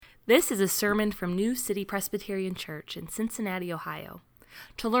This is a sermon from New City Presbyterian Church in Cincinnati, Ohio.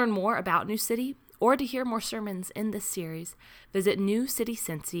 To learn more about New City or to hear more sermons in this series, visit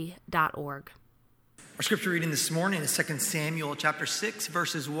newcitycincy.org. Our scripture reading this morning is 2 Samuel chapter 6,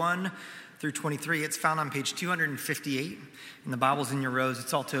 verses 1 through 23. It's found on page 258 in the Bibles in your rows.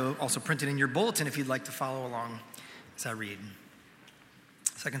 It's also printed in your bulletin if you'd like to follow along as I read.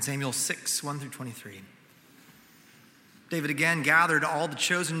 2 Samuel 6, 1 through 23. David again gathered all the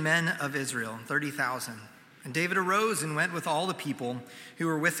chosen men of Israel, 30,000. And David arose and went with all the people who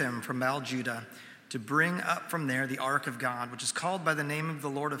were with him from Baal-Judah to bring up from there the ark of God, which is called by the name of the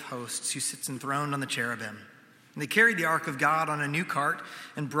Lord of hosts, who sits enthroned on the cherubim. And they carried the ark of God on a new cart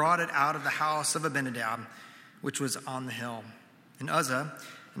and brought it out of the house of Abinadab, which was on the hill. And Uzzah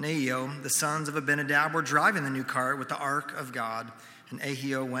and Ahio, the sons of Abinadab, were driving the new cart with the ark of God, and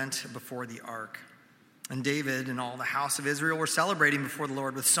Ahio went before the ark. And David and all the house of Israel were celebrating before the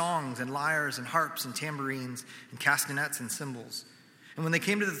Lord with songs and lyres and harps and tambourines and castanets and cymbals. And when they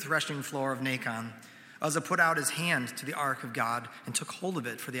came to the threshing floor of Nacon, Uzzah put out his hand to the ark of God and took hold of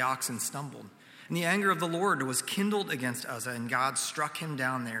it, for the oxen stumbled. And the anger of the Lord was kindled against Uzzah, and God struck him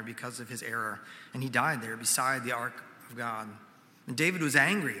down there because of his error. And he died there beside the ark of God. And David was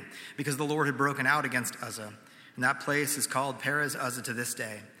angry because the Lord had broken out against Uzzah. And that place is called Perez Uzzah to this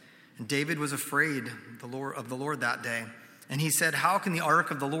day. And David was afraid of the Lord that day. And he said, "How can the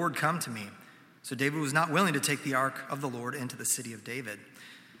ark of the Lord come to me?" So David was not willing to take the ark of the Lord into the city of David.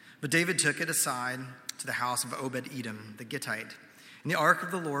 But David took it aside to the house of Obed-Edom the Gittite. And the ark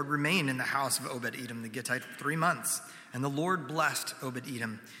of the Lord remained in the house of Obed-Edom the Gittite for 3 months. And the Lord blessed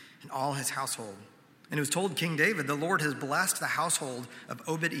Obed-Edom and all his household. And it was told King David, "The Lord has blessed the household of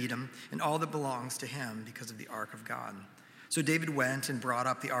Obed-Edom and all that belongs to him because of the ark of God." So David went and brought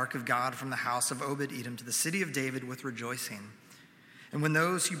up the ark of God from the house of Obed-Edom to the city of David with rejoicing. And when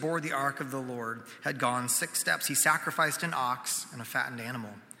those who bore the ark of the Lord had gone 6 steps, he sacrificed an ox and a fattened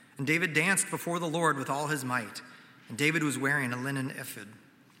animal. And David danced before the Lord with all his might. And David was wearing a linen ephod.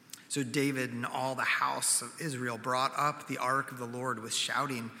 So David and all the house of Israel brought up the ark of the Lord with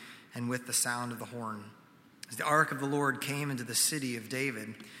shouting and with the sound of the horn. As the ark of the Lord came into the city of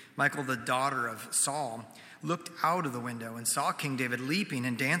David, Michal, the daughter of Saul, looked out of the window and saw King David leaping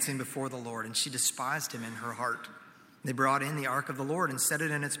and dancing before the Lord, and she despised him in her heart. They brought in the ark of the Lord and set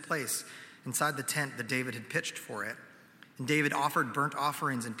it in its place inside the tent that David had pitched for it. And David offered burnt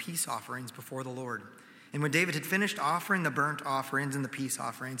offerings and peace offerings before the Lord. And when David had finished offering the burnt offerings and the peace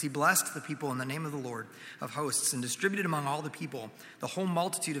offerings, he blessed the people in the name of the Lord of hosts and distributed among all the people, the whole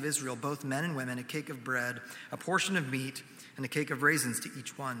multitude of Israel, both men and women, a cake of bread, a portion of meat, and a cake of raisins to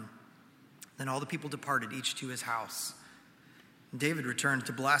each one. Then all the people departed, each to his house. David returned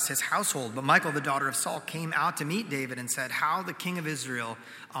to bless his household, but Michal, the daughter of Saul, came out to meet David and said, "How the king of Israel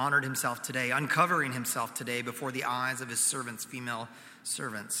honored himself today, uncovering himself today before the eyes of his servants, female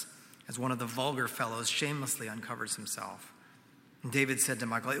servants, as one of the vulgar fellows shamelessly uncovers himself." And David said to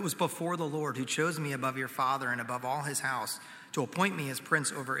Michal, "It was before the Lord who chose me above your father and above all his house to appoint me as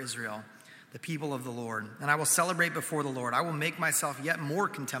prince over Israel, the people of the Lord. And I will celebrate before the Lord. I will make myself yet more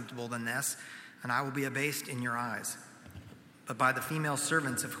contemptible than this, and I will be abased in your eyes. But by the female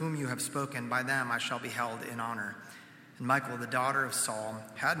servants of whom you have spoken, by them I shall be held in honor." And Michal, the daughter of Saul,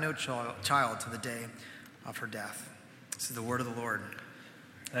 had no child to the day of her death. This is the word of the Lord.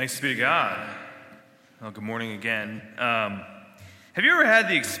 Thanks be to God. Well, good morning again. Have you ever had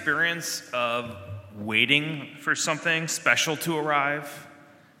the experience of waiting for something special to arrive?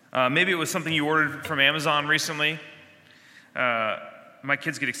 Maybe it was something you ordered from Amazon recently. My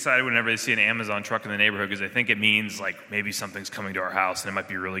kids get excited whenever they see an Amazon truck in the neighborhood because they think it means like maybe something's coming to our house and it might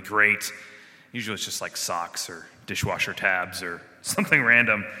be really great. Usually it's just like socks or dishwasher tabs or something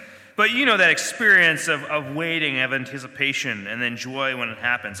random. But you know that experience of waiting, of anticipation, and then joy when it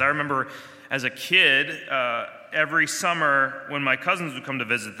happens. I remember as a kid, every summer when my cousins would come to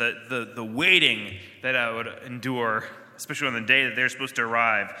visit, the waiting that I would endure, especially on the day that they're supposed to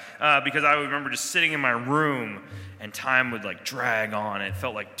arrive, because I would remember just sitting in my room and time would like drag on. It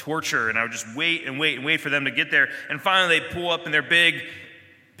felt like torture, and I would just wait and wait and wait for them to get there. And finally they'd pull up in their big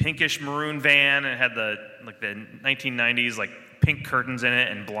pinkish maroon van, and it had the 1990s like pink curtains in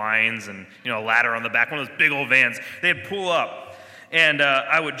it and blinds and a ladder on the back, one of those big old vans. They'd pull up, and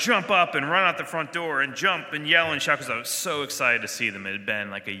I would jump up and run out the front door and jump and yell and shout because I was so excited to see them. It had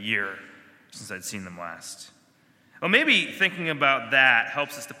been like a year since I'd seen them last. Well, maybe thinking about that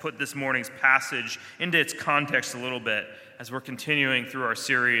helps us to put this morning's passage into its context a little bit as we're continuing through our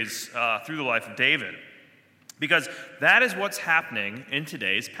series through the life of David. Because that is what's happening in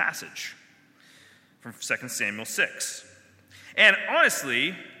today's passage from 2 Samuel 6. And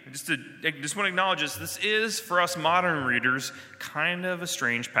honestly, I just want to acknowledge this is, for us modern readers, kind of a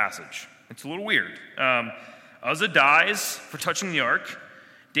strange passage. It's a little weird. Uzzah dies for touching the ark.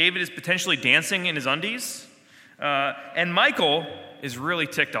 David is potentially dancing in his undies. And Michal is really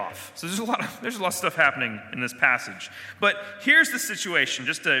ticked off. So there's a lot of stuff happening in this passage. But here's the situation,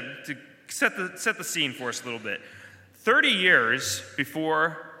 just to set the scene for us a little bit. 30 years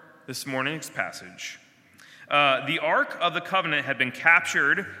before this morning's passage, the Ark of the Covenant had been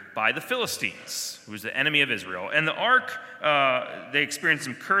captured by the Philistines, who was the enemy of Israel. And the Ark, they experienced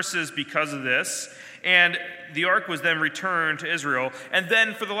some curses because of this. And the Ark was then returned to Israel. And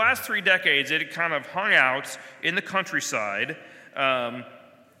then for the last 3 decades, it had kind of hung out in the countryside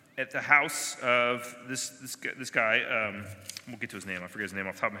at the house of this guy. We'll get to his name. I forget his name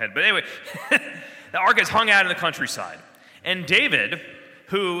off the top of my head. But anyway, the Ark has hung out in the countryside. And David,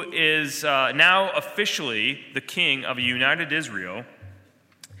 who is now officially the king of a united Israel,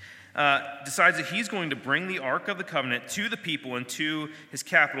 decides that he's going to bring the Ark of the Covenant to the people and to his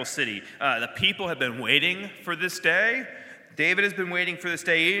capital city. The people have been waiting for this day. David has been waiting for this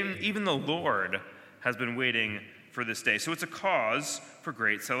day. Even the Lord has been waiting for this day. So it's a cause for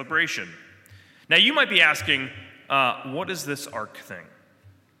great celebration. Now you might be asking, what is this ark thing?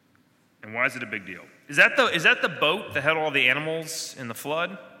 And why is it a big deal? Is that the boat that had all the animals in the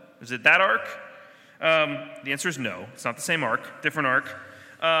flood? Is it that ark? The answer is no. It's not the same ark, different ark.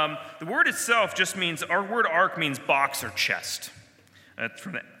 The word itself just means, our word ark means box or chest. It's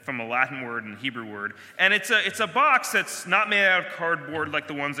from a Latin word and Hebrew word. And it's a box that's not made out of cardboard like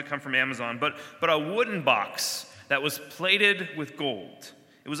the ones that come from Amazon, but a wooden box that was plated with gold.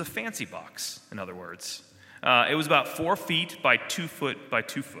 It was a fancy box, in other words. It was about 4 feet by 2 foot by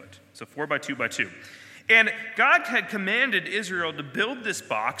 2 foot. So 4 by 2 by 2. And God had commanded Israel to build this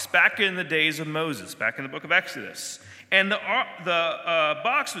box back in the days of Moses, back in the book of Exodus. And the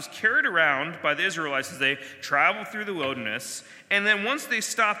box was carried around by the Israelites as they traveled through the wilderness. And then once they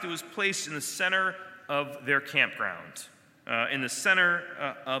stopped, it was placed in the center of their campground, in the center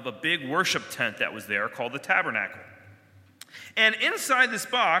of a big worship tent that was there called the tabernacle. And inside this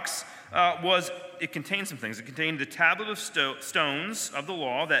box it contained some things. It contained the tablet of stones of the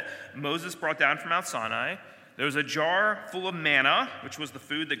law that Moses brought down from Mount Sinai. There was a jar full of manna, which was the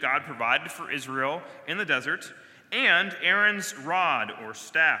food that God provided for Israel in the desert, and Aaron's rod or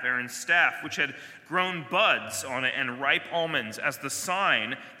staff, Aaron's staff, which had grown buds on it and ripe almonds as the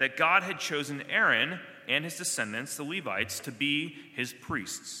sign that God had chosen Aaron and his descendants, the Levites, to be his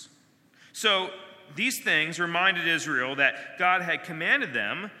priests. So these things reminded Israel that God had commanded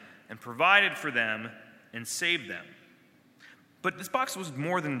them and provided for them and saved them. But this box was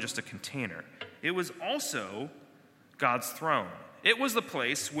more than just a container. It was also God's throne. It was the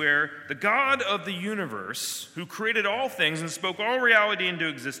place where the God of the universe, who created all things and spoke all reality into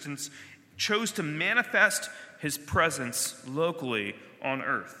existence, chose to manifest his presence locally on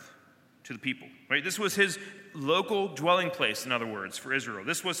earth to the people. Right? This was his local dwelling place, in other words, for Israel.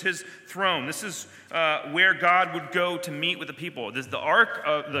 This was his throne. This is where God would go to meet with the people. The ark,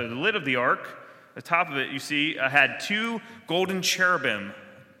 the lid of the ark, the top of it, you see, had 2 golden cherubim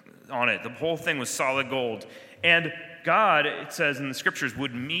on it. The whole thing was solid gold. And God, it says in the scriptures,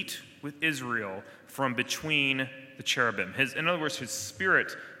 would meet with Israel from between the cherubim. In other words, his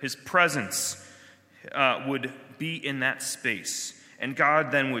spirit, his presence would be in that space. And God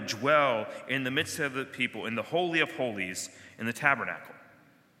then would dwell in the midst of the people, in the Holy of Holies, in the tabernacle.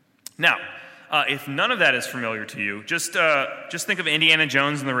 Now, if none of that is familiar to you, just think of Indiana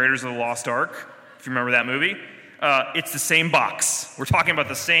Jones and the Raiders of the Lost Ark, if you remember that movie. It's the same box. We're talking about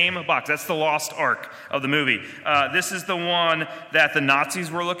the same box. That's the Lost Ark of the movie. This is the one that the Nazis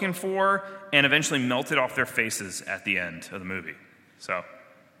were looking for and eventually melted off their faces at the end of the movie. So,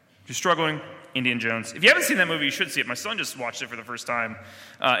 if you're struggling, Indiana Jones. If you haven't seen that movie, you should see it. My son just watched it for the first time,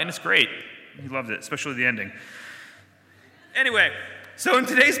 and it's great. He loved it, especially the ending. Anyway, so in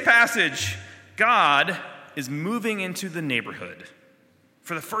today's passage, God is moving into the neighborhood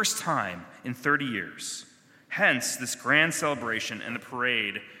for the first time in 30 years. Hence, this grand celebration and the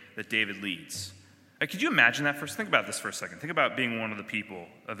parade that David leads. Could you imagine that first? Think about this for a second. Think about being one of the people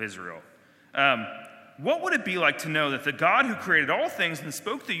of Israel. What would it be like to know that the God who created all things and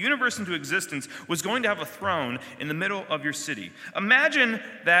spoke the universe into existence was going to have a throne in the middle of your city? Imagine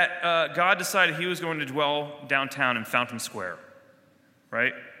that God decided he was going to dwell downtown in Fountain Square,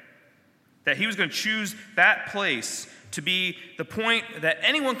 right? That he was going to choose that place to be the point that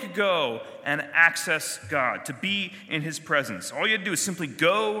anyone could go and access God, to be in his presence. All you had to do is simply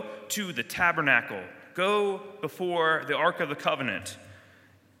go to the tabernacle, go before the Ark of the Covenant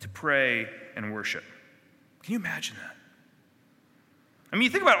to pray and worship. Can you imagine that? I mean, you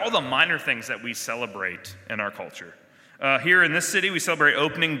think about all the minor things that we celebrate in our culture. Here in this city, we celebrate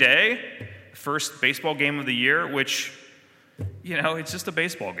opening day, the first baseball game of the year, which, it's just a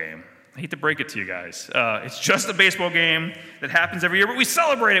baseball game. I hate to break it to you guys. It's just a baseball game that happens every year, but we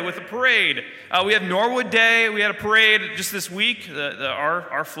celebrate it with a parade. We have Norwood Day. We had a parade just this week.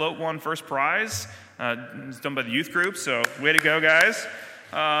 Our float won first prize. It was done by the youth group, so way to go, guys.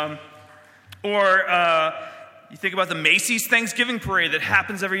 You think about the Macy's Thanksgiving Parade that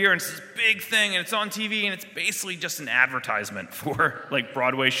happens every year, and it's this big thing, and it's on TV, and it's basically just an advertisement for like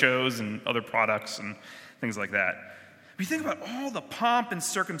Broadway shows and other products and things like that. But you think about all the pomp and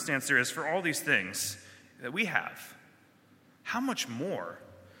circumstance there is for all these things that we have. How much more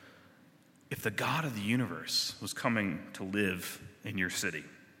if the God of the universe was coming to live in your city,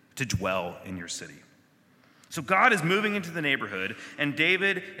 to dwell in your city? So God is moving into the neighborhood, and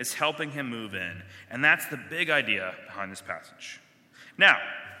David is helping him move in. And that's the big idea behind this passage. Now,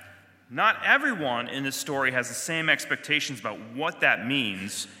 not everyone in this story has the same expectations about what that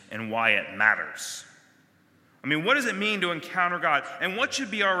means and why it matters. I mean, what does it mean to encounter God? And what should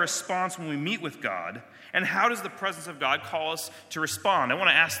be our response when we meet with God? And how does the presence of God call us to respond? I want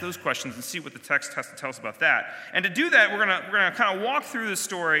to ask those questions and see what the text has to tell us about that. And to do that, we're going to kind of walk through this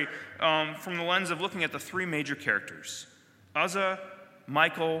story from the lens of looking at the three major characters: Uzzah,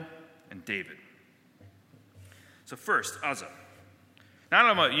 Michal, and David. So first, Uzzah. Now, I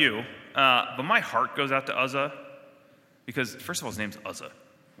don't know about you, but my heart goes out to Uzzah because, first of all, his name's Uzzah,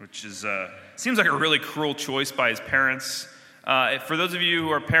 which is seems like a really cruel choice by his parents. For those of you who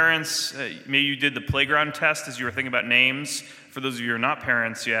are parents, maybe you did the playground test as you were thinking about names. For those of you who are not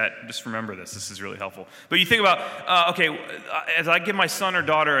parents yet, just remember this. This is really helpful. But you think about, as I give my son or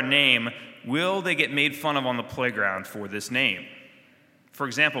daughter a name, will they get made fun of on the playground for this name? For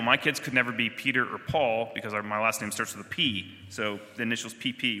example, my kids could never be Peter or Paul because my last name starts with a P, so the initials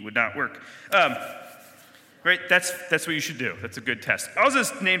PP would not work. Right? That's what you should do. That's a good test.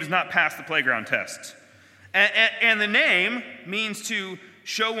 Uzzah's name does not pass the playground test. And the name means to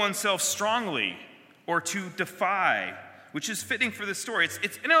show oneself strongly or to defy, which is fitting for this story.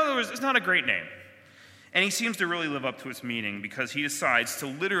 It's in other words, it's not a great name. And he seems to really live up to its meaning because he decides to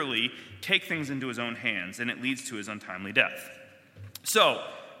literally take things into his own hands, and it leads to his untimely death. So,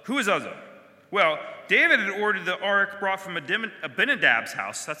 who is Uzzah? Well, David had ordered the ark brought from Abinadab's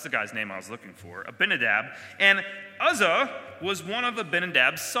house. That's the guy's name I was looking for, Abinadab. And Uzzah was one of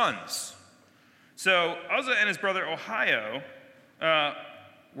Abinadab's sons. So Uzzah and his brother Ohio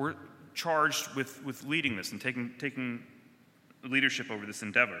were charged with leading this and taking leadership over this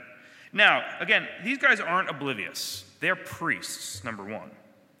endeavor. Now, again, these guys aren't oblivious. They're priests, number one.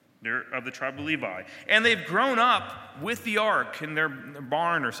 They're of the tribe of Levi. And they've grown up with the ark in their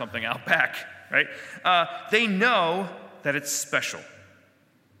barn or something out back, right? They know that it's special.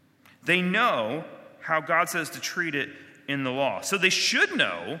 They know how God says to treat it in the law. So they should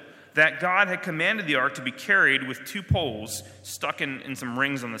know that God had commanded the ark to be carried with two poles stuck in some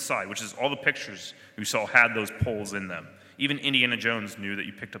rings on the side, which is all the pictures we saw had those poles in them. Even Indiana Jones knew that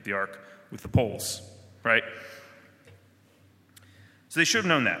you picked up the ark with the poles, right? So they should have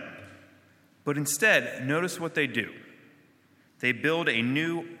known that. But instead, notice what they do. They build a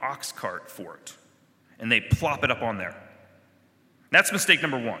new ox cart for it, and they plop it up on there. That's mistake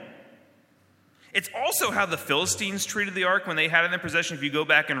number one. It's also how the Philistines treated the ark when they had it in their possession. If you go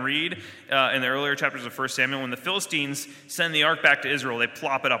back and read in the earlier chapters of 1 Samuel, when the Philistines send the ark back to Israel, they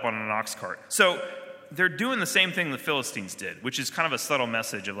plop it up on an ox cart. So they're doing the same thing the Philistines did, which is kind of a subtle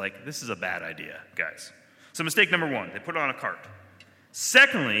message of like, this is a bad idea, guys. So mistake number one, they put it on a cart.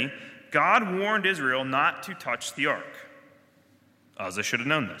 Secondly, God warned Israel not to touch the ark. Uzzah should have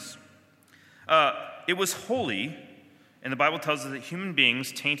known this. It was holy, and the Bible tells us that human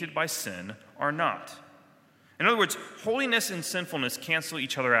beings tainted by sin are not. In other words, holiness and sinfulness cancel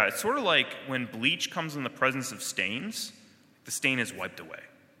each other out. It's sort of like when bleach comes in the presence of stains, the stain is wiped away.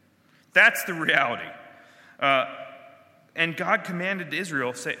 That's the reality. And God commanded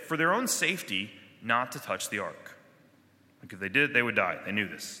Israel, for their own safety, not to touch the ark. Like if they did, they would die. They knew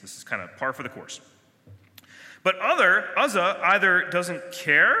this. This is kind of par for the course. But Uzzah either doesn't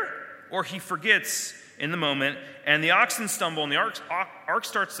care or he forgets in the moment, and the oxen stumble, and the ark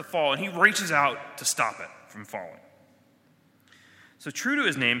starts to fall, and he reaches out to stop it from falling. So true to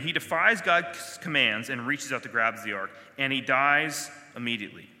his name, he defies God's commands and reaches out to grab the ark, and he dies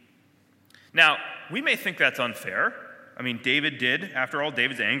immediately. Now, we may think that's unfair. I mean, David did. After all,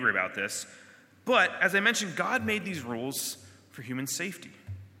 David's angry about this. But, as I mentioned, God made these rules for human safety.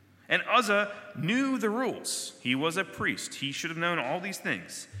 And Uzzah knew the rules. He was a priest. He should have known all these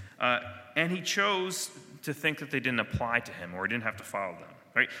things. And he chose to think that they didn't apply to him or he didn't have to follow them.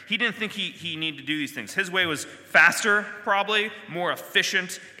 Right? He didn't think he needed to do these things. His way was faster, probably, more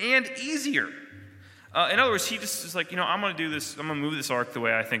efficient, and easier. In other words, he just is like, I'm going to do this. I'm going to move this ark the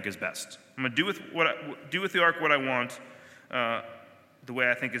way I think is best. I'm going to do with the ark what I want, the way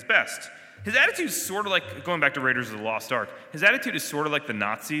I think is best. His attitude is sort of like, going back to Raiders of the Lost Ark, his attitude is sort of like the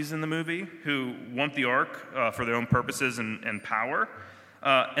Nazis in the movie who want the ark for their own purposes and power.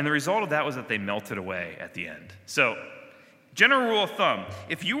 And the result of that was that they melted away at the end. So, general rule of thumb,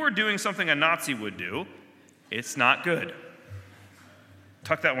 if you were doing something a Nazi would do, it's not good.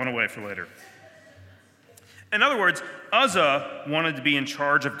 Tuck that one away for later. In other words, Uzzah wanted to be in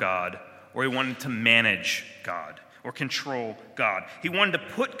charge of God, or he wanted to manage God, or control God. He wanted to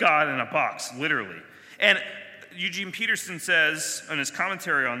put God in a box, literally. And Eugene Peterson says, in his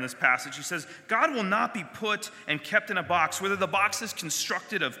commentary on this passage, he says, God will not be put and kept in a box, whether the box is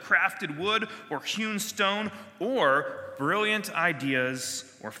constructed of crafted wood or hewn stone, or brilliant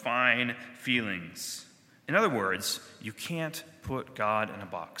ideas or fine feelings. In other words, you can't put God in a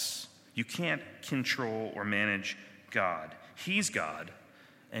box. You can't control or manage God. He's God,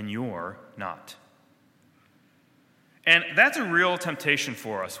 and you're not. And that's a real temptation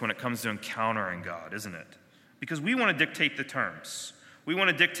for us when it comes to encountering God, isn't it? Because we want to dictate the terms. We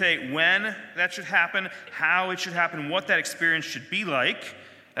want to dictate when that should happen, how it should happen, what that experience should be like.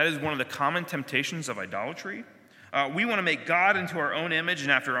 That is one of the common temptations of idolatry. We want to make God into our own image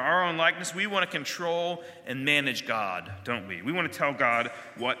and after our own likeness. We want to control and manage God, don't we? We want to tell God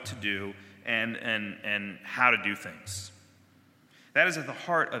what to do and how to do things. That is at the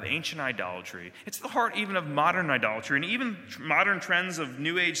heart of ancient idolatry. It's the heart even of modern idolatry and even modern trends of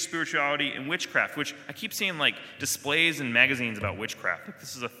New Age spirituality and witchcraft, which I keep seeing like displays in magazines about witchcraft. Like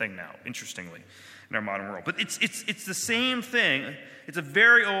this is a thing now, interestingly, in our modern world. But it's the same thing. It's a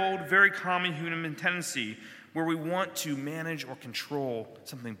very old, very common human tendency where we want to manage or control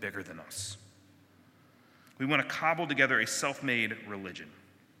something bigger than us. We want to cobble together a self-made religion.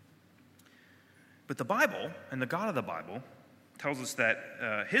 But the Bible, and the God of the Bible, tells us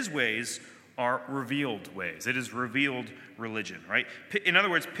that his ways are revealed ways. It is revealed religion, right? In other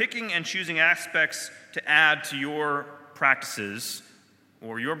words, picking and choosing aspects to add to your practices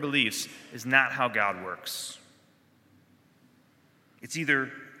or your beliefs is not how God works. It's either,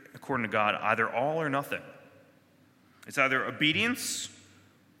 according to God, either all or nothing. It's either obedience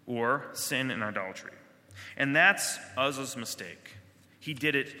or sin and idolatry. And that's Uzzah's mistake. He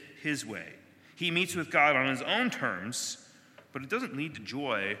did it his way. He meets with God on his own terms, but it doesn't lead to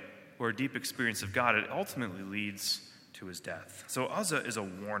joy or a deep experience of God. It ultimately leads to his death. So Uzzah is a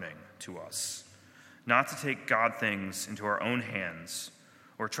warning to us not to take God things into our own hands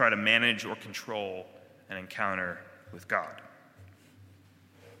or try to manage or control an encounter with God.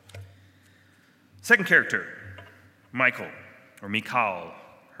 Second character, Michal, or Michal.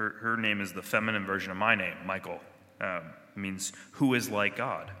 Her name is the feminine version of my name, Michal. It means who is like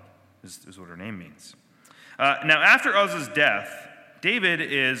God, is what her name means. Now, after Uzzah's death, David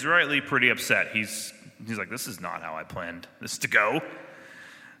is rightly pretty upset. He's like, this is not how I planned this to go.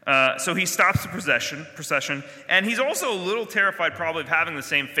 So he stops the procession, and he's also a little terrified probably of having the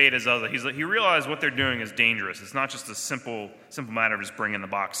same fate as Uzzah. He realized what they're doing is dangerous. It's not just a simple matter of just bringing the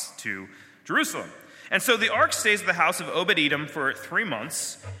box to Jerusalem. And so the ark stays at the house of Obed-Edom for 3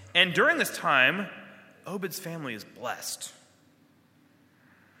 months, and during this time, Obed's family is blessed.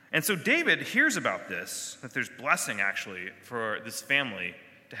 And so David hears about this, that there's blessing actually for this family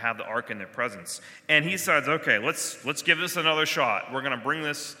to have the ark in their presence. And he decides, okay, let's give this another shot. We're going to bring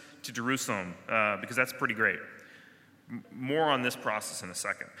this to Jerusalem because that's pretty great. More on this process in a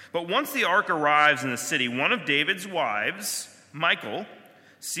second. But once the ark arrives in the city, one of David's wives, Michal,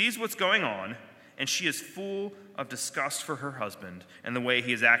 sees what's going on, and she is full of disgust for her husband and the way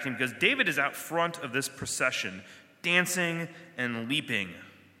he is acting, because David is out front of this procession, dancing and leaping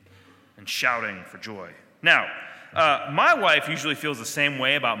and shouting for joy. Now, my wife usually feels the same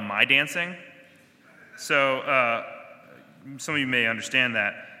way about my dancing, so some of you may understand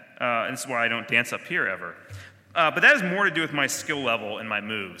that, and this is why I don't dance up here ever. But that has more to do with my skill level and my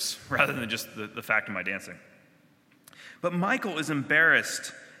moves, rather than just the fact of my dancing. But Michal is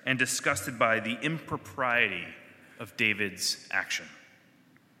embarrassed and disgusted by the impropriety of David's action.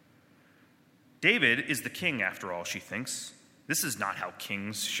 David is the king, after all, she thinks. This is not how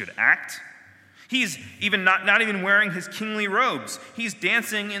kings should act. He's even not even wearing his kingly robes. He's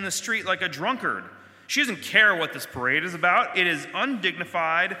dancing in the street like a drunkard. She doesn't care what this parade is about. It is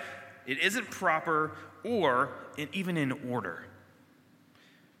undignified, it isn't proper, or even in order.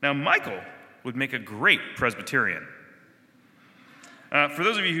 Now, Michal would make a great Presbyterian. For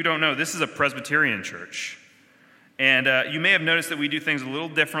those of you who don't know, this is a Presbyterian church. And you may have noticed that we do things a little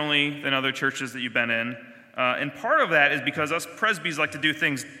differently than other churches that you've been in. And part of that is because us presbys like to do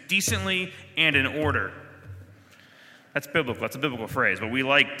things decently and in order. That's biblical. That's a biblical phrase, but we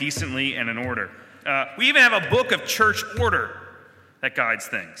like decently and in order. We even have a book of church order that guides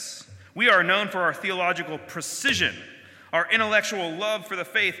things. We are known for our theological precision, our intellectual love for the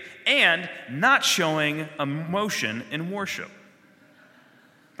faith, and not showing emotion in worship.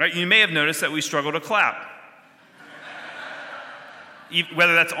 Right? You may have noticed that we struggle to clap,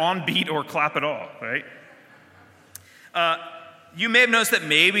 whether that's on beat or clap at all, right? You may have noticed that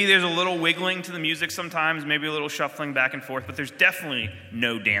maybe there's a little wiggling to the music sometimes, maybe a little shuffling back and forth, but there's definitely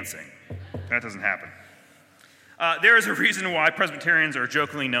no dancing. That doesn't happen. There is a reason why Presbyterians are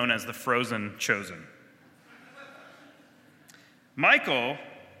jokingly known as the frozen chosen. Michael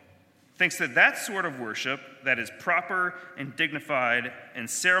thinks that sort of worship that is proper and dignified and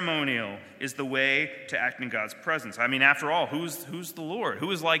ceremonial is the way to act in God's presence. I mean, after all, who's the Lord?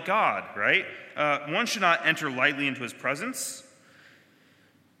 Who is like God, right? One should not enter lightly into his presence.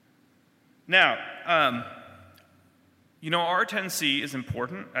 Now, our tendency is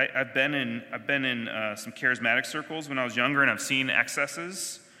important. I've been in some charismatic circles when I was younger, and I've seen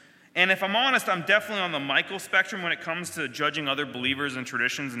excesses. And if I'm honest, I'm definitely on the Michael spectrum when it comes to judging other believers and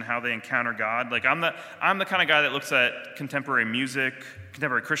traditions and how they encounter God. Like I'm the kind of guy that looks at contemporary music,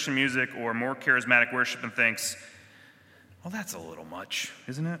 contemporary Christian music, or more charismatic worship and thinks, well, that's a little much,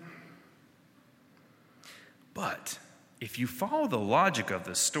 isn't it? But if you follow the logic of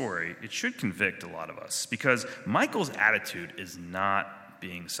this story, it should convict a lot of us, because Michael's attitude is not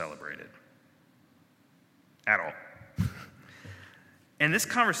being celebrated at all. And this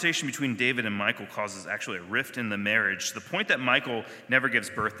conversation between David and Michael causes actually a rift in the marriage, to the point that Michael never gives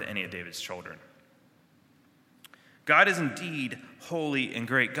birth to any of David's children. God is indeed holy and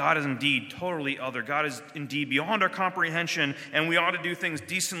great. God is indeed totally other. God is indeed beyond our comprehension, and we ought to do things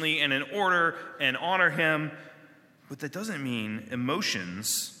decently and in order and honor him. But that doesn't mean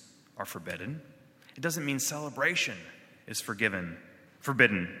emotions are forbidden. It doesn't mean celebration is forbidden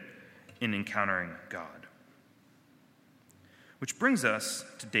in encountering God. Which brings us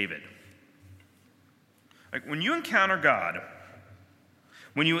to David. Like when you encounter God,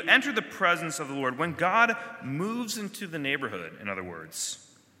 when you enter the presence of the Lord, when God moves into the neighborhood, in other words,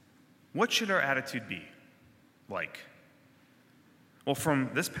 what should our attitude be like? Well,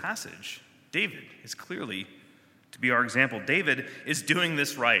 from this passage, David is clearly to be our example. David is doing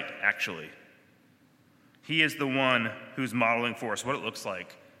this right, actually. He is the one who's modeling for us what it looks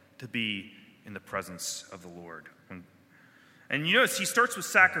like to be in the presence of the Lord. And you notice he starts with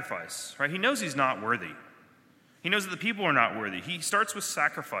sacrifice, right? He knows he's not worthy. He knows that the people are not worthy. He starts with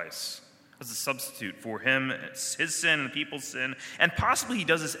sacrifice as a substitute for him, his sin and the people's sin. And possibly he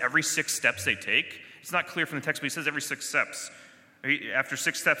does this every 6 steps they take. It's not clear from the text, but he says every 6 steps. After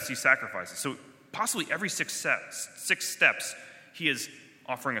 6 steps, he sacrifices. So possibly every 6 steps, he is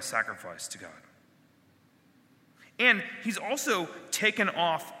offering a sacrifice to God. And he's also taken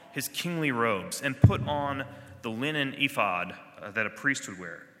off his kingly robes and put on the linen ephod that a priest would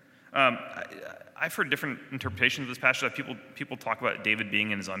wear. I've heard different interpretations of this passage. People talk about David being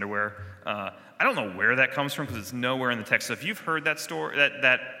in his underwear. I don't know where that comes from, because it's nowhere in the text. So if you've heard that story,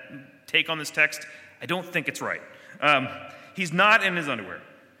 that take on this text, I don't think it's right. He's not in his underwear.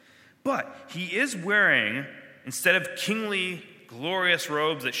 But he is wearing, instead of kingly, glorious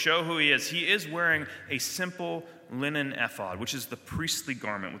robes that show who he is wearing a simple linen ephod, which is the priestly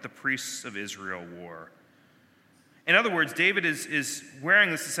garment what the priests of Israel wore. In other words, David is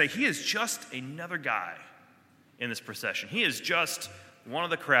wearing this to say he is just another guy in this procession. He is just one of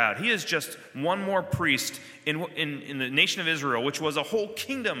the crowd. He is just one more priest in the nation of Israel, which was a whole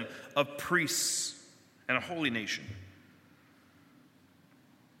kingdom of priests and a holy nation.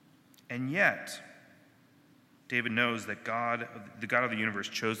 And yet, David knows that God, the God of the universe,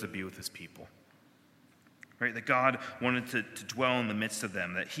 chose to be with his people. Right? That God wanted to dwell in the midst of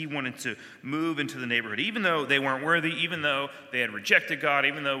them, that he wanted to move into the neighborhood. Even though they weren't worthy, even though they had rejected God,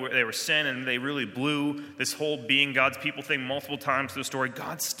 even though they were sin and they really blew this whole being God's people thing multiple times through the story,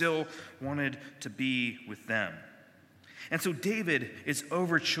 God still wanted to be with them. And so David is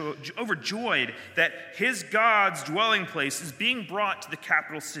overjoyed that his God's dwelling place is being brought to the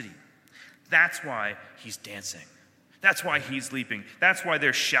capital city. That's why he's dancing. That's why he's leaping. That's why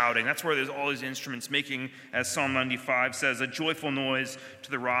they're shouting. That's why there's all these instruments making, as Psalm 95 says, a joyful noise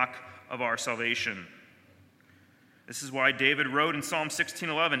to the rock of our salvation. This is why David wrote in Psalm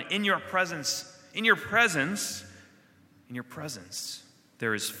 16:11, in your presence,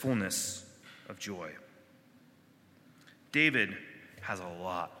 there is fullness of joy. David has a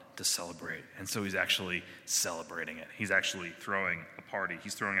lot to celebrate. And so he's actually celebrating it. He's actually throwing a party.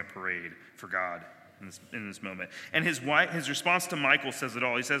 He's throwing a parade for God in this moment. And his response to Michal says it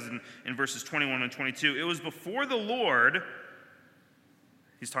all. He says in verses 21 and 22, it was before the Lord,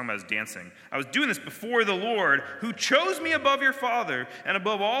 he's talking about his dancing, I was doing this before the Lord, who chose me above your father and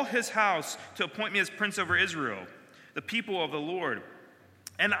above all his house to appoint me as prince over Israel, the people of the Lord.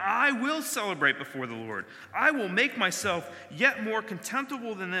 And I will celebrate before the Lord. I will make myself yet more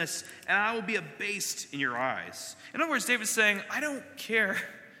contemptible than this, and I will be abased in your eyes. In other words, David's saying, I don't care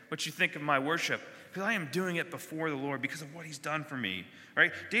what you think of my worship, because I am doing it before the Lord because of what he's done for me.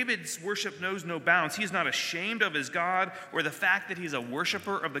 Right? David's worship knows no bounds. He is not ashamed of his God or the fact that he's a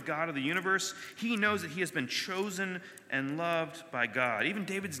worshiper of the God of the universe. He knows that he has been chosen and loved by God. Even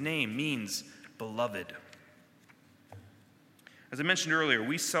David's name means beloved. As I mentioned earlier,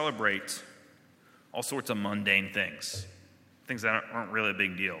 we celebrate all sorts of mundane things that aren't really a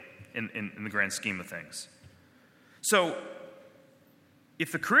big deal in the grand scheme of things. So,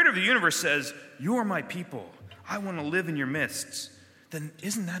 if the creator of the universe says, you are my people, I want to live in your midst, then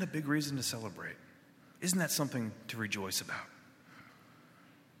isn't that a big reason to celebrate? Isn't that something to rejoice about?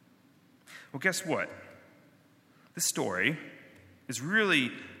 Well, guess what? This story is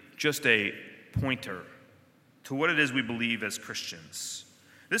really just a pointer to what it is we believe as Christians.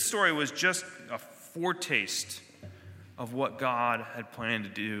 This story was just a foretaste of what God had planned to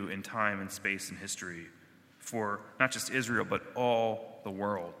do in time and space and history for not just Israel, but all the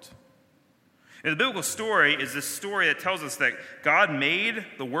world. And the biblical story is this story that tells us that God made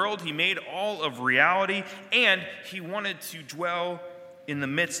the world, he made all of reality, and he wanted to dwell in the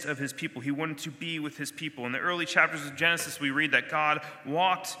midst of his people. He wanted to be with his people. In the early chapters of Genesis, we read that God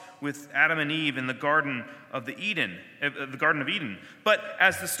walked with Adam and Eve in the Garden of Eden. But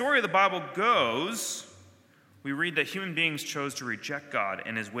as the story of the Bible goes, we read that human beings chose to reject God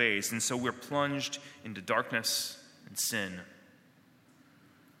and his ways, and so we're plunged into darkness and sin.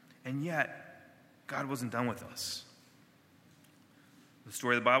 And yet, God wasn't done with us. The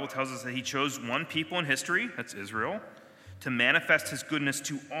story of the Bible tells us that he chose one people in history, that's Israel, to manifest his goodness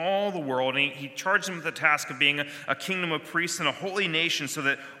to all the world. And he charged them with the task of being a kingdom of priests and a holy nation so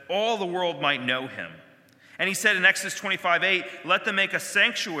that all the world might know him. And he said in Exodus 25:8, let them make a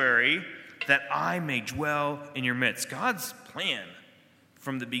sanctuary that I may dwell in your midst. God's plan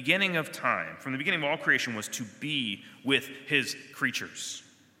from the beginning of time, from the beginning of all creation, was to be with his creatures,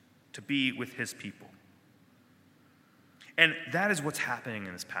 to be with his people. And that is what's happening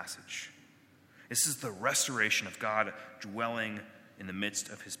in this passage. This is the restoration of God dwelling in the midst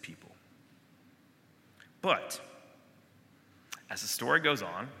of his people. But as the story goes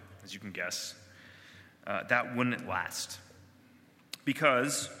on, as you can guess, that wouldn't last.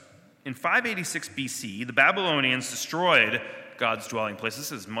 Because in 586 BC, the Babylonians destroyed God's dwelling place.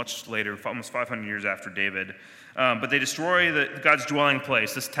 This is much later, almost 500 years after David. But they destroy God's dwelling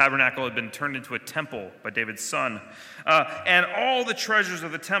place. This tabernacle had been turned into a temple by David's son. And all the treasures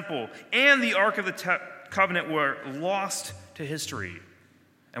of the temple and the Ark of the Covenant were lost to history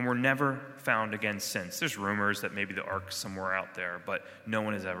and were never found again since. There's rumors that maybe the Ark's somewhere out there, but no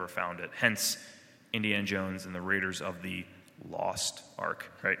one has ever found it. Hence, Indiana Jones and the Raiders of the Lost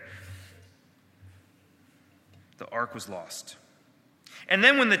Ark, right? The Ark was lost. And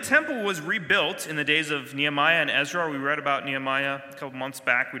then when the temple was rebuilt in the days of Nehemiah and Ezra, we read about Nehemiah a couple months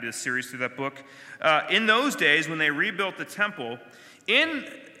back. We did a series through that book. In those days, when they rebuilt the temple, in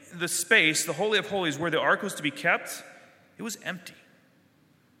the space, the Holy of Holies, where the ark was to be kept, it was empty.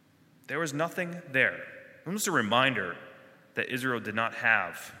 There was nothing there. Almost a reminder that Israel did not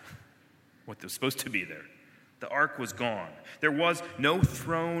have what was supposed to be there. The ark was gone. There was no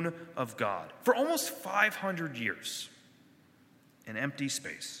throne of God for almost 500 years. An empty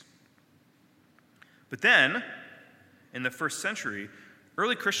space. But then, in the first century,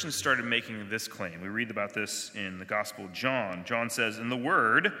 early Christians started making this claim. We read about this in the Gospel of John. John says, "In the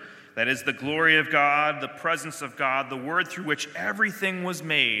Word, that is the glory of God, the presence of God, the Word through which everything was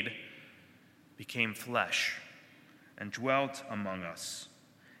made, became flesh and dwelt among us.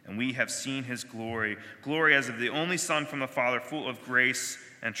 And we have seen his glory, glory as of the only Son from the Father, full of grace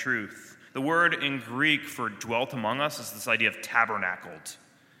and truth." The word in Greek for dwelt among us is this idea of tabernacled,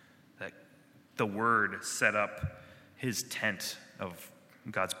 that the Word set up his tent of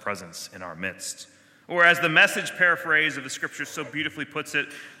God's presence in our midst. Or as the Message paraphrase of the Scriptures so beautifully puts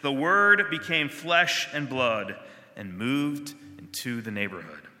it, the Word became flesh and blood and moved into the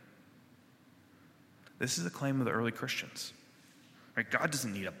neighborhood. This is a claim of the early Christians. Right? God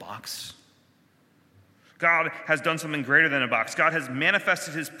doesn't need a box. God has done something greater than a box. God has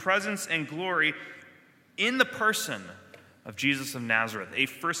manifested his presence and glory in the person of Jesus of Nazareth, a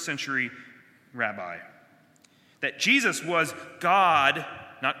first century rabbi. That Jesus was God,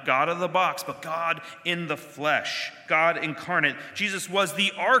 not God of the box, but God in the flesh, God incarnate. Jesus was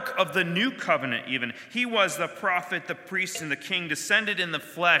the ark of the new covenant even. He was the prophet, the priest, and the king descended in the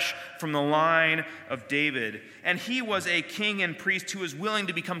flesh from the line of David. And he was a king and priest who was willing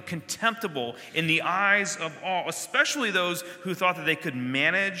to become contemptible in the eyes of all, especially those who thought that they could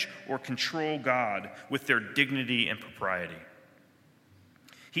manage or control God with their dignity and propriety.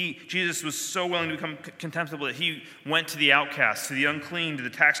 Jesus was so willing to become contemptible that he went to the outcasts, to the unclean, to the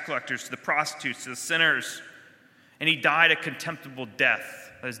tax collectors, to the prostitutes, to the sinners, and he died a contemptible death,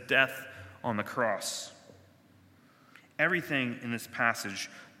 as death on the cross. Everything in this passage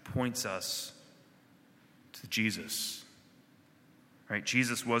points us to Jesus. Right?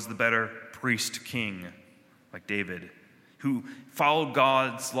 Jesus was the better priest king, like David, who followed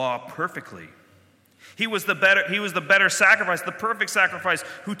God's law perfectly. He was the better sacrifice, the perfect sacrifice,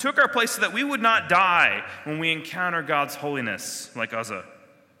 who took our place so that we would not die when we encounter God's holiness, like Uzzah.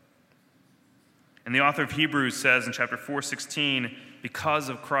 And the author of Hebrews says in chapter 4:16, because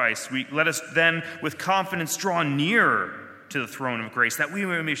of Christ, let us then with confidence draw nearer to the throne of grace, that we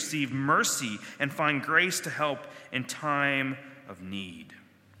may receive mercy and find grace to help in time of need.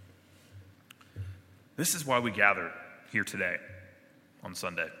 This is why we gather here today on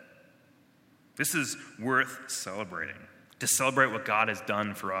Sunday. This is worth celebrating, to celebrate what God has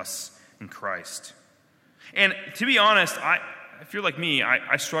done for us in Christ. And to be honest, if you're like me,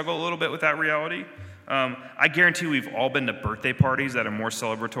 I struggle a little bit with that reality. I guarantee we've all been to birthday parties that are more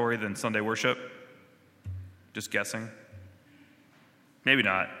celebratory than Sunday worship. Just guessing. Maybe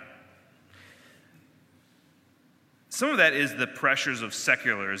not. Some of that is the pressures of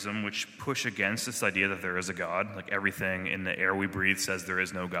secularism, which push against this idea that there is a God. Like everything in the air we breathe says there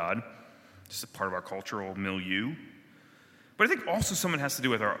is no God. It's a part of our cultural milieu. But I think also some of it has to do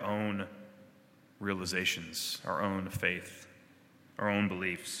with our own realizations, our own faith, our own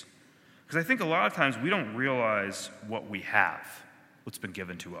beliefs. Because I think a lot of times we don't realize what we have, what's been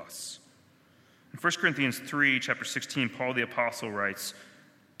given to us. In 1 Corinthians 3, chapter 16, Paul the Apostle writes,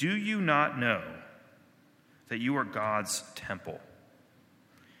 "Do you not know that you are God's temple,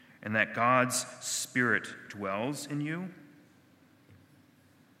 and that God's Spirit dwells in you?"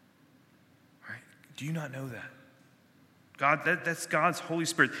 Do you not know that? That's God's Holy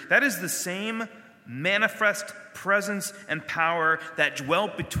Spirit. That is the same manifest presence and power that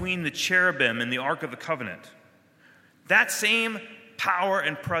dwelt between the cherubim and the Ark of the Covenant. That same power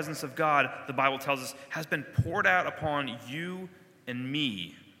and presence of God, the Bible tells us, has been poured out upon you and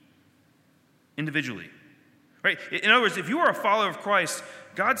me individually. Right? In other words, if you are a follower of Christ,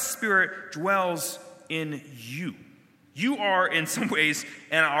 God's Spirit dwells in you. You are, in some ways,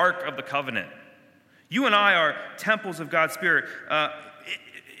 an Ark of the Covenant. You and I are temples of God's Spirit.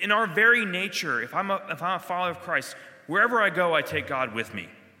 In our very nature, if I'm a follower of Christ, wherever I go, I take God with me.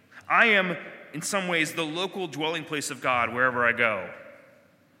 I am, in some ways, the local dwelling place of God wherever I go.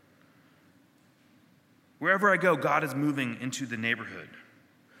 Wherever I go, God is moving into the neighborhood,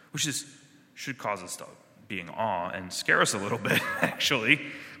 which should cause us to be in awe and scare us a little bit, actually,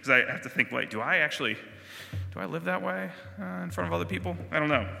 because I have to think, wait, do I live that way in front of other people? I don't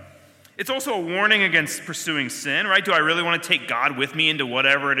know. It's also a warning against pursuing sin, right? Do I really want to take God with me into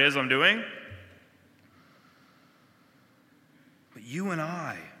whatever it is I'm doing? But you and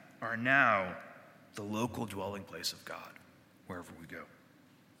I are now the local dwelling place of God, wherever we go.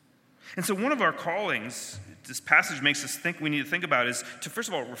 And so one of our callings, this passage makes us think we need to think about, is to, first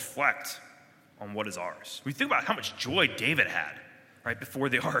of all, reflect on what is ours. We think about how much joy David had, right, before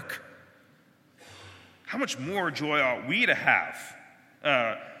the ark. How much more joy ought we to have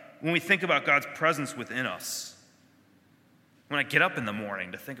when we think about God's presence within us? When I get up in the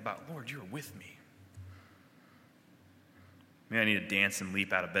morning to think about, Lord, you're with me. Maybe I need to dance and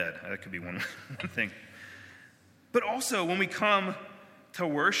leap out of bed. That could be one thing. But also when we come to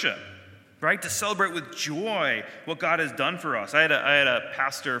worship, right, to celebrate with joy what God has done for us. I had a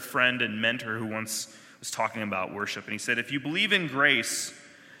pastor friend and mentor who once was talking about worship, and he said, if you believe in grace,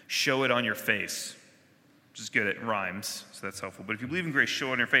 show it on your face. Which is good, it rhymes, so that's helpful. But if you believe in grace, show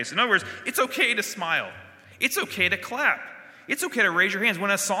it on your face. In other words, it's okay to smile. It's okay to clap. It's okay to raise your hands.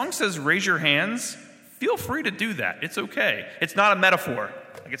 When a song says raise your hands, feel free to do that. It's okay. It's not a metaphor.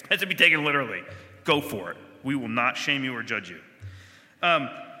 Like it's meant to be taken literally. Go for it. We will not shame you or judge you.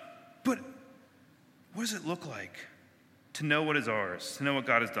 But what does it look like to know what is ours, to know what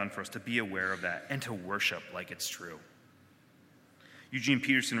God has done for us, to be aware of that, and to worship like it's true? Eugene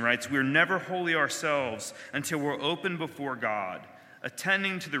Peterson writes, "We're never holy ourselves until we're open before God,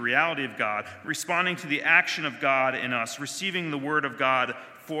 attending to the reality of God, responding to the action of God in us, receiving the word of God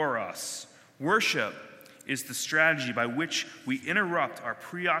for us. Worship is the strategy by which we interrupt our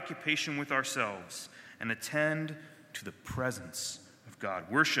preoccupation with ourselves and attend to the presence of God.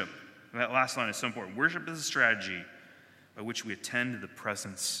 Worship, that last line is so important. Worship is a strategy by which we attend to the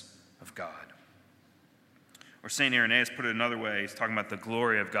presence of God. Or St. Irenaeus put it another way. He's talking about the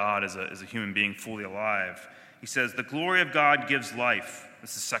glory of God as a human being fully alive. He says, the glory of God gives life.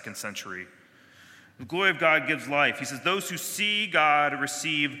 This is 2nd century. The glory of God gives life. He says, those who see God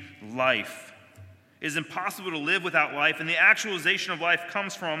receive life. It is impossible to live without life, and the actualization of life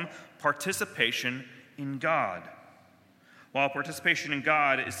comes from participation in God. While participation in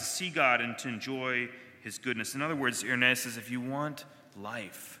God is to see God and to enjoy his goodness. In other words, Irenaeus says, if you want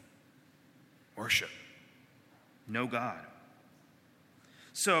life, worship. Know God.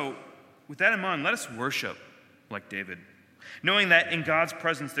 So, with that in mind, let us worship like David, knowing that in God's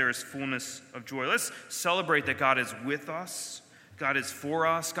presence there is fullness of joy. Let's celebrate that God is with us, God is for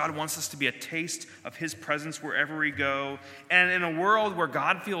us, God wants us to be a taste of his presence wherever we go. And in a world where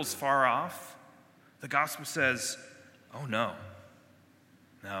God feels far off, the gospel says, oh no,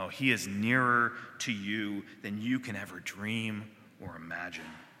 he is nearer to you than you can ever dream or imagine.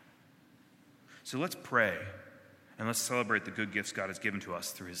 So let's pray, and let's celebrate the good gifts God has given to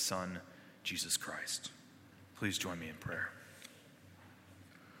us through his Son, Jesus Christ. Please join me in prayer.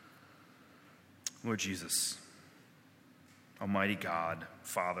 Lord Jesus, Almighty God,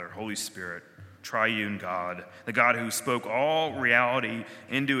 Father, Holy Spirit, triune God, the God who spoke all reality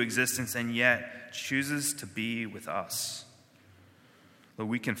into existence and yet chooses to be with us. Lord,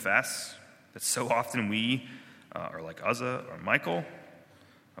 we confess that so often we are like Uzzah or Michael.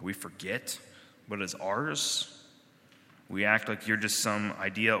 We forget what is ours. We act like you're just some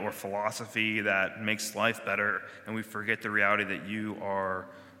idea or philosophy that makes life better, and we forget the reality that you are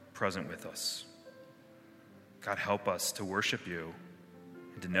present with us. God, help us to worship you,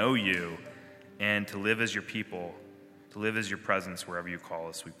 and to know you, and to live as your people, to live as your presence wherever you call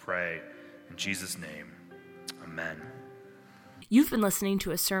us, we pray. In Jesus' name, amen. You've been listening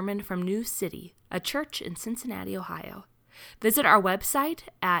to a sermon from New City, a church in Cincinnati, Ohio. Visit our website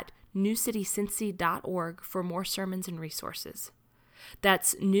at newcitycincy.org for more sermons and resources.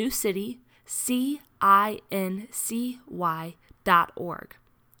 That's newcitycincy.org.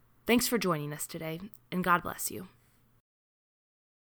 Thanks for joining us today, and God bless you.